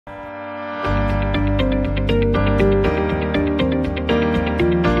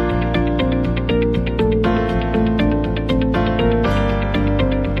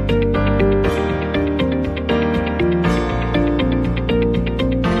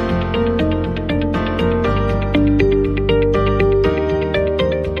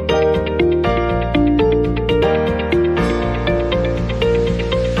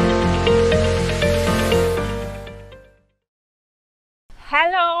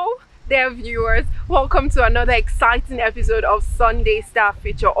Hello there, viewers. Welcome to another exciting episode of Sunday Star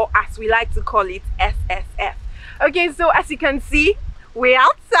Feature, or as we like to call it, SSF. Okay, so as you can see, we're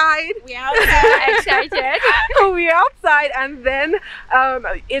outside. We're outside. Excited. We're outside, and then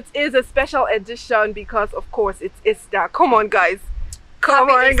it is a special edition because, of course, it's Easter. Come on, guys. Come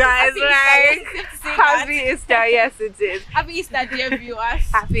on, guys. Happy Easter. Yes, it is. Happy Easter, dear viewers.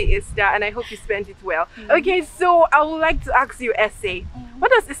 Happy Easter, and I hope you spent it well. Okay, so I would like to ask you, Essay,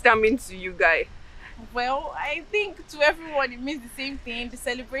 what does Easter mean to you, guys? Well, I think to everyone it means the same thing: the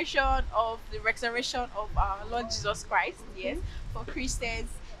celebration of the resurrection of our Lord Jesus Christ. Yes, for Christians,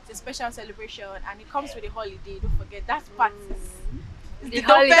 it's a special celebration, and it comes with a holiday. Don't forget that part is the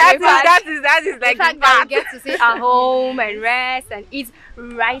holiday. That is like the fact that you get to stay at home and rest and eat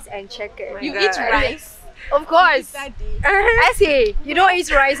rice and chicken. You eat rice? Of course. I say you don't eat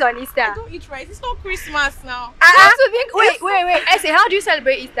rice on Easter. I don't eat rice. It's not Christmas now. I have to think. Wait. I say, how do you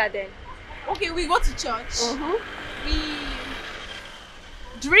celebrate Easter then? Okay, we go to church. We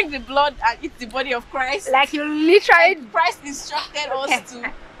drink the blood and eat the body of Christ. Like you literally, Christ instructed us to.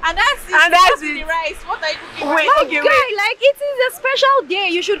 And that's it. And that's it. The rice. What are you cooking? Wait, rice? okay, wait. Like it is a special day.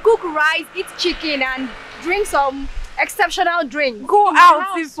 You should cook rice, eat chicken, and drink some exceptional drink. Go In my out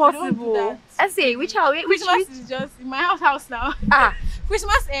house, if we don't do possible. that. I say, which Christmas is just in my house now.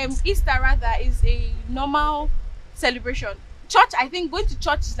 Christmas, Easter rather, is a normal celebration. Church, I think going to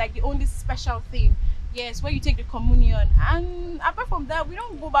church is like the only special thing. Yes, where you take the communion, and apart from that, we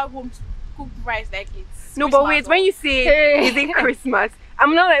don't go back home to cook rice like it's. No, Christmas but wait, when you say is it Christmas,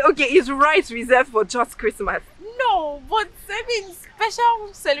 I'm not like, okay, is rice reserved for just Christmas? No, but I mean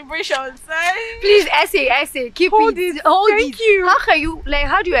special celebrations. Please, essay, keep Hold it. it. Hold Thank it. you. How can you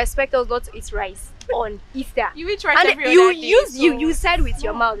how do you expect us not to eat rice on Easter? You eat rice And every you other day, use so you said with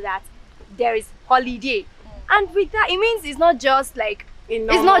your mouth that there is holiday, and with that it means it's not just like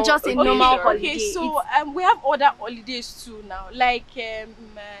it's not just a normal holiday. Okay, so we have other holidays too now, like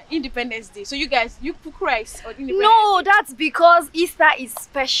Independence Day. So you guys, you cook rice on Independence No, Day? that's because Easter is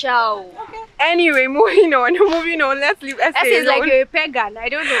special. Okay. Anyway, moving on. Let's leave Essay Essay is like alone. you're a pagan. I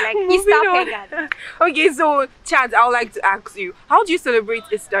don't know, like Moving Easter on. pagan. Okay, so Chad, I would like to ask you, how do you celebrate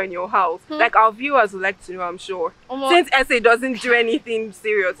Easter in your house? Like our viewers would like to know, I'm sure. Since Essay doesn't do anything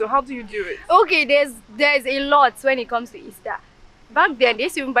serious, so how do you do it? Okay, there's a lot when it comes to Easter. Back then, they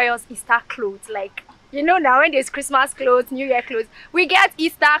used to even buy us Easter clothes. Like, you know, now when there's Christmas clothes, New Year clothes, we get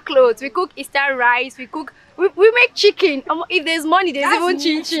Easter clothes. We cook Easter rice. We make chicken. If there's money, there's even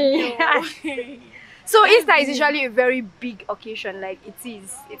chin-chin. So Easter is usually a very big occasion. Like it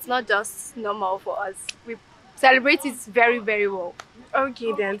is. It's not just normal for us. We celebrate it very, very well.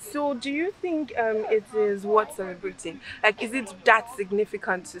 Okay then, so do you think it is worth celebrating? Like, is it that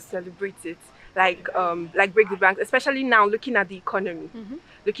significant to celebrate it? Like break the bank, especially now looking at the economy,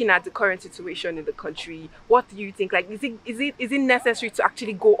 looking at the current situation in the country. What do you think? Like, is it necessary to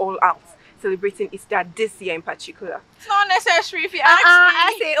actually go all out celebrating Easter this year in particular? It's not necessary if you ask me.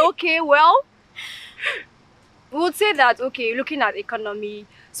 I say okay. Well, we would say that okay. Looking at economy,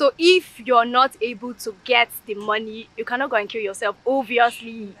 so if you're not able to get the money, you cannot go and kill yourself,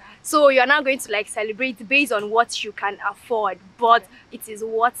 obviously. So you're not going to like celebrate based on what you can afford, but it is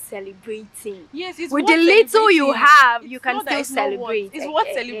worth celebrating. Yes, it's with worth the little you celebrating. have, It's you can not that still it's not worth- celebrate. It's worth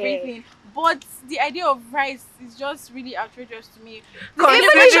celebrating, but the idea of rice is just really outrageous to me.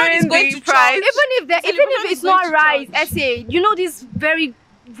 Considering the price. Even if Celebration it's is going not to rice, church. I say you know this very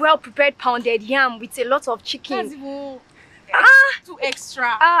well prepared pounded yam with a lot of That's chicken. even too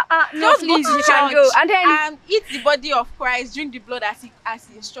extra. No, Just go please, to you can church go and then eat the body of Christ, drink the blood as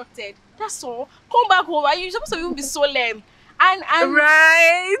he instructed. That's all. Come back home. Are you supposed to even be solemn? And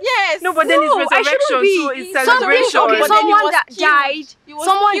right? yes. No, but then it's No, I resurrection, shouldn't be. so it's Something- celebration. okay, Okay, but then he someone was that killed. died, He was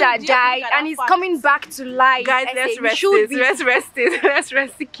someone killed. that You have to died look at and that is fact. coming back to life. Guys, I let's say we rest should this. be- Let's rest it. Let's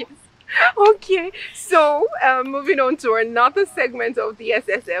rest the case. Okay, so moving on to another segment of the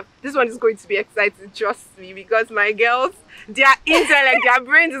SSF. This one is going to be exciting, trust me, because my girls, their intellect, their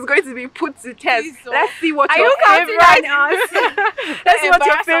brains is going to be put to test. Please, so. Let's see what Are your you counting favorite on us? let's see what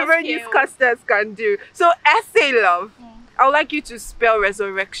your Embarrass us, favorite Kale. newscasters can do. So, essay love. I would like you to spell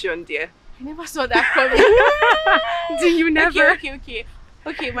resurrection, dear. I never saw that coming. Do you never?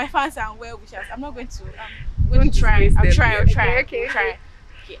 Okay, my fans are well wishers. I'm not going to. Don't Going to try. disgrace I'll them, try. yeah. I'll try. Okay. Try.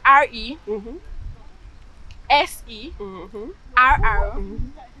 Okay. R-E Mm-hmm. S-E Mm-hmm. R-R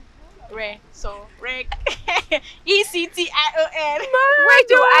Mm-hmm. Re. So Reg. E-C-T-I-O-N. Wait,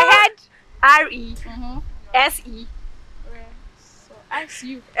 do I had R-E Mm-hmm. S-E. Re. So ask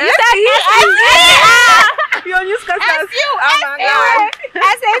you. Your newscasters. Ask you. Oh my God.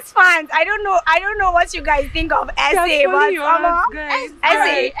 SS fans. I don't know what you guys think of SA, but guys.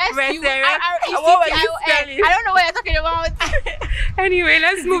 SA. What were you spelling? I don't know what you're talking about. Anyway,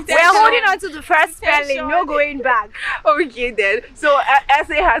 let's move to We're holding on to the first spelling, no going back. Okay then. So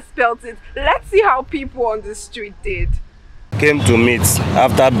SA has spelled it. Let's see how people on the street did. Came to meet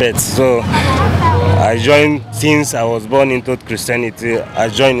after birth, so I joined since I was born into Christianity. I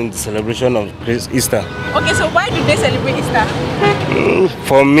joined in the celebration of Easter. Okay, so why do they celebrate Easter?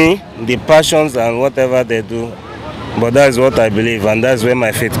 For me, the passions and whatever they do, but that is what I believe, and that's where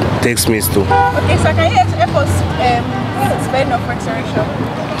my faith takes me to. Okay, so can you help us spelling of resurrection?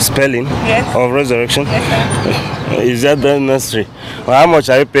 Spelling of resurrection? Yes, sir. Is that necessary? Well, how much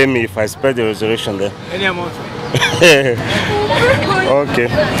are you paying me if I spell the resurrection there? Any amount. Okay.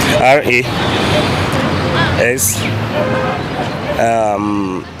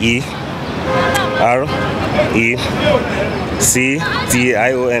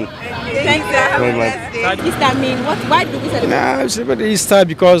 RESERECTION. Thank you. Easter mean what? Why do we celebrate? We celebrate Easter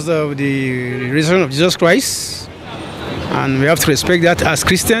because of the resurrection of Jesus Christ, and we have to respect that as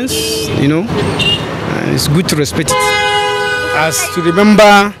Christians, you know. And it's good to respect it as to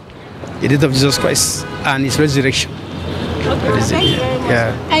remember the death of Jesus Christ and his resurrection. Okay, thank you very much.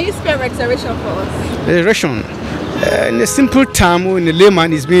 Yeah. Can you spell resurrection for us? Resurrection, in a simple term, in a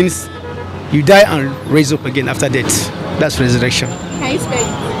layman, it means you die and raise up again after death. That's resurrection. Can you spell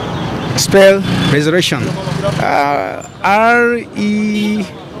it? Spell resurrection.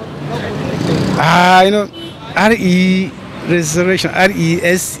 Resurrection.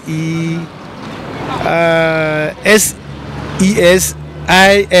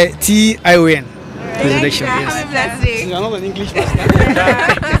 RESESESITION. Resurrection. Yes. You are not an English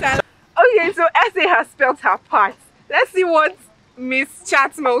master. Okay, so SA has spelled her part. Let's see what Miss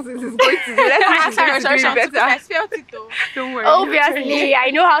Chat Moses is going to do. Let's see if she's doing better. I spelled it though. Don't worry. Obviously,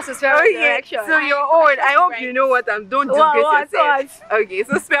 I know how to spell resurrection. So your own. I hope you know what I'm. Don't disgrace yourself. Okay,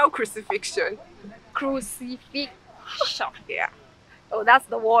 so spell crucifixion. Crucifixion. Yeah. Oh, that's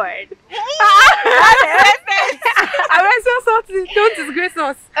the word. I'm so sorry. Don't disgrace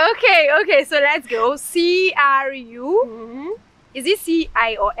us. Okay, so let's go. CRU. Is it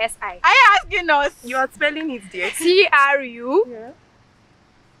CI or SI? Are you asking us? You are spelling it there. CRU. Yeah.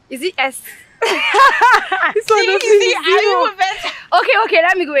 Is it S? This one doesn't zero. Okay,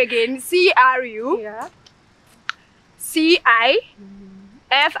 let me go again. CRU. Yeah. CI.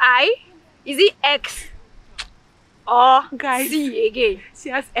 FI. Is it X? Or Guys, C again? she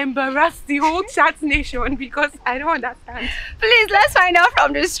has embarrassed the whole chat nation because I don't understand. Please, let's find out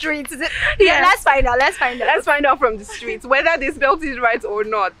from the streets. Yeah, let's find out. Let's find out from the streets whether they spelled it right or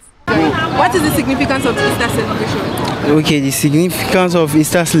not. What is the significance of the Easter celebration? Okay, the significance of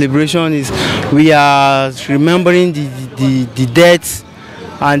Easter celebration is we are remembering the death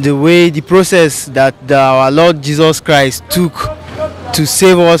and the process that our Lord Jesus Christ took to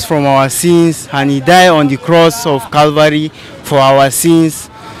save us from our sins, and he died on the cross of Calvary for our sins.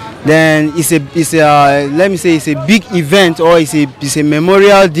 Then it's a let me say it's a big event, or it's a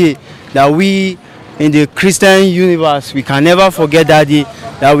memorial day that we in the Christian universe we can never forget that day,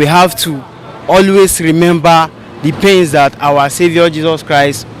 that we have to always remember the pains that our Savior Jesus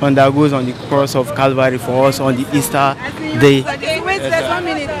Christ undergoes on the cross of Calvary for us on the Easter day. Okay, wait, there's 1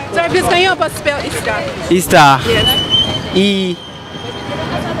 minute. Sorry, please, can you help us spell Easter? Easter. Yes.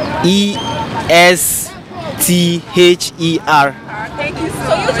 ESTHER. Thank you.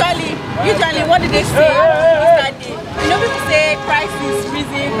 So usually, what do they say on Easter day? You know, people say Christ is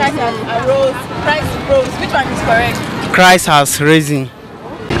risen, Christ has arose, Christ rose. Which one is correct? Christ has risen.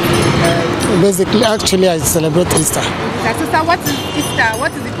 Basically, actually, I celebrate Easter. Sister, what is Easter?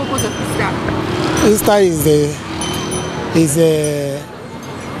 What is the purpose of Easter? Easter is a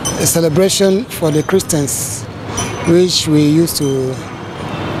celebration for the Christians, which we used to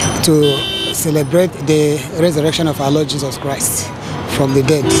celebrate the resurrection of our Lord Jesus Christ from the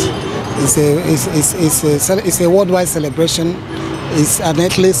dead. It's a worldwide celebration. It's an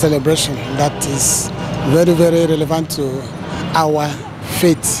earthly celebration that is very, very relevant to our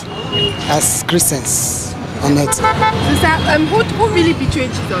faith as Christians on earth. Sister, who really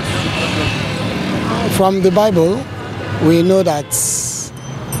betrayed Jesus? From the Bible, we know that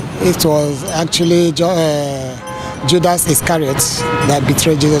it was actually Judas Iscariot that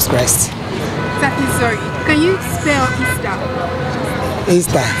betrayed Jesus Christ. Exactly, sorry. Can you spell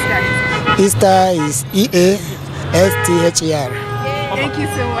Easter? Easter is EASTHER. Thank you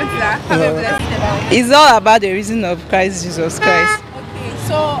so much, sir. Have a blessed day. It's all about the reason of Christ Jesus Christ. Okay,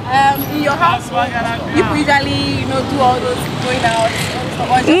 so in your house, people usually do all those going out,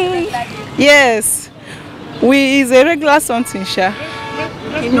 or just regularly? Yes, it's a regular something, sha.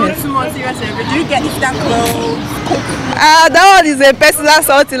 Okay, no too much serious celebration. Do you get Easter clothes? That one is a personal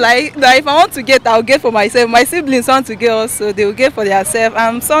something like that. If I want to get, I'll get for myself. My siblings want to get also, they will get for themselves.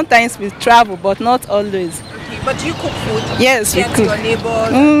 And sometimes we travel, but not always. Okay, but do you cook food? Yes, we Get cook. your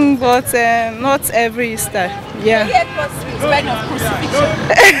neighbors? But not every Easter. Yeah.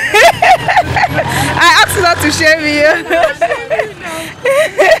 I asked her to share me.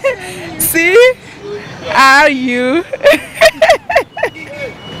 See? Are you?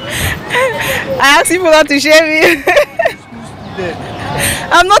 I asked people not to share me.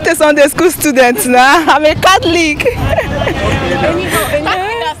 I'm not a Sunday school student now. I'm a Catholic.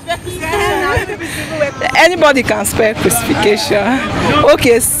 Anybody can spell crucifixion.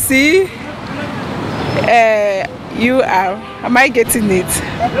 Okay, see. You are. Am I getting it?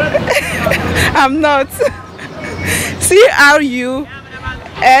 I'm not. CRUFIX.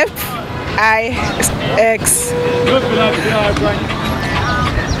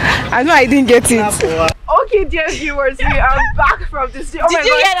 I know I didn't get it. Okay, dear viewers, we are back from this. Oh Did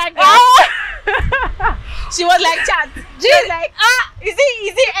you hear that? Oh! She was like, chat. She was like, is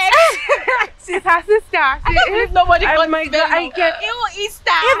it X? She's her sister. I can't believe nobody got my God, I can't. Even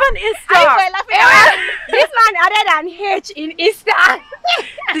Easter. Even Easter. This man added an H in Easter.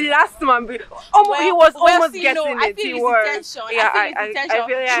 The last man, he was almost getting I it. feel He it's was. intention. Yeah, I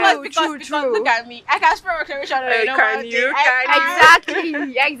feel it's True. because look at me. I can spell reclamation on a normal Can you?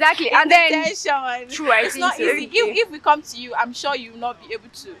 thing. Exactly. And then intention. true, I It's think not so. easy. If we come to you, I'm sure you will not be able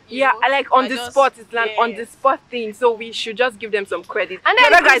to. Yeah, I like on the spot. It's an on the yes. spot thing. So we should just give them some credit. And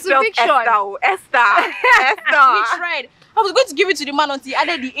then the other guy spelled crucifixion. Esther. Which red? I was going to give it to the man until he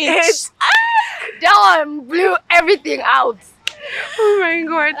added the H. that one blew everything out. Oh my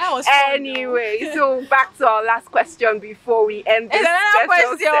God. That was fun, anyway, so back to our last question before we end this another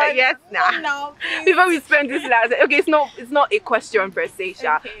special question. Yes, nah. No, Before we spend this last, okay, it's not a question per se,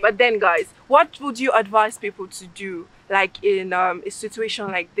 Sha. Okay. But then, guys, what would you advise people to do, like in a situation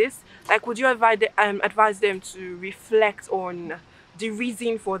like this? Like, would you advise them to reflect on the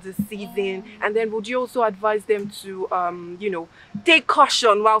reason for the season, and then would you also advise them to take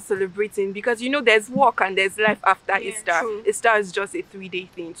caution while celebrating, because there's work and there's life after Easter. True. Easter is just a 3-day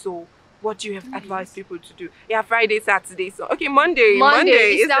thing. So what do you have advised people to do? Yeah, Friday, Saturday, so okay, Monday, Easter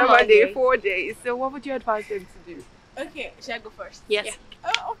Easter Monday. 4 days. So what would you advise them to do? Okay, should I go first? Yes. Yeah.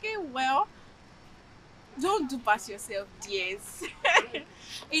 Okay, well, don't do past yourself, dears.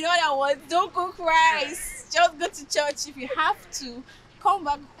 In other words, don't cook rice. Just go to church if you have to. Come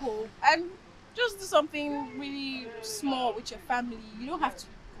back home and just do something really small with your family. You don't have to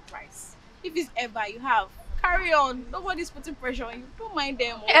cook rice. If it's ever you have, carry on. Nobody's putting pressure on you. Don't mind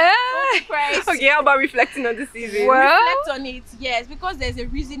them. Don't cook rice. Okay, how about reflecting on the season? Reflect on it, yes, because there's a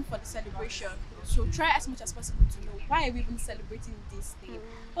reason for the celebration. So try as much as possible to know why are we even celebrating this thing.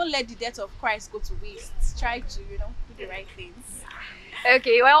 Don't let the death of Christ go to waste. Try to, do the right things.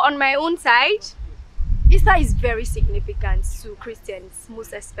 Okay, well, on my own side, Easter is very significant to Christians,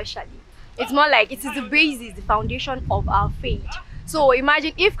 most especially. It's more like it is the basis, the foundation of our faith. So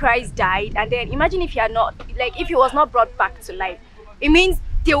imagine if Christ died, and then imagine if if he was not brought back to life. It means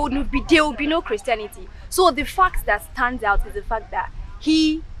there would be no Christianity. So the fact that stands out is the fact that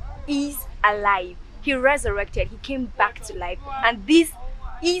he is alive. He resurrected. He came back to life, and this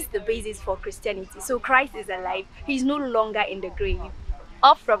is the basis for Christianity. So Christ is alive. He's no longer in the grave.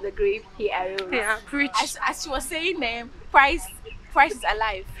 Up from the grave, he arose. Yeah, preach. As she was saying, Christ is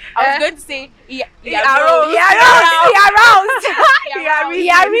alive. I was going to say he arose. He arose. He arose.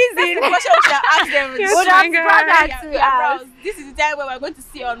 That's the question we should ask them. Yes, Would my have God. brought that to us. This is the time where we're going to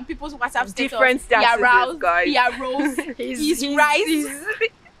see on people's WhatsApp status. Different He statuses, arose. guys. He arose. He's rise.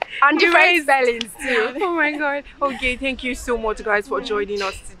 And different spellings too. Oh my God. Okay, thank you so much, guys, for joining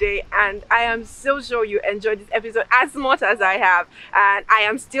us today, and I am so sure you enjoyed this episode as much as I have. And I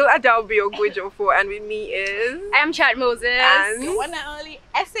am still Adalbi Ogwejofo, and with me is I am Chad Moses. and The one and only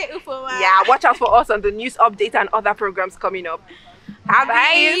Essay Ufoma. yeah, watch out for us on the news update and other programs coming up. Happy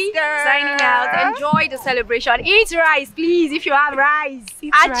Bye. Easter. Signing out. Enjoy the celebration. Eat rice, please. If you have rice,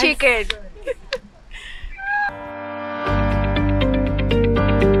 Eat add rice. chicken.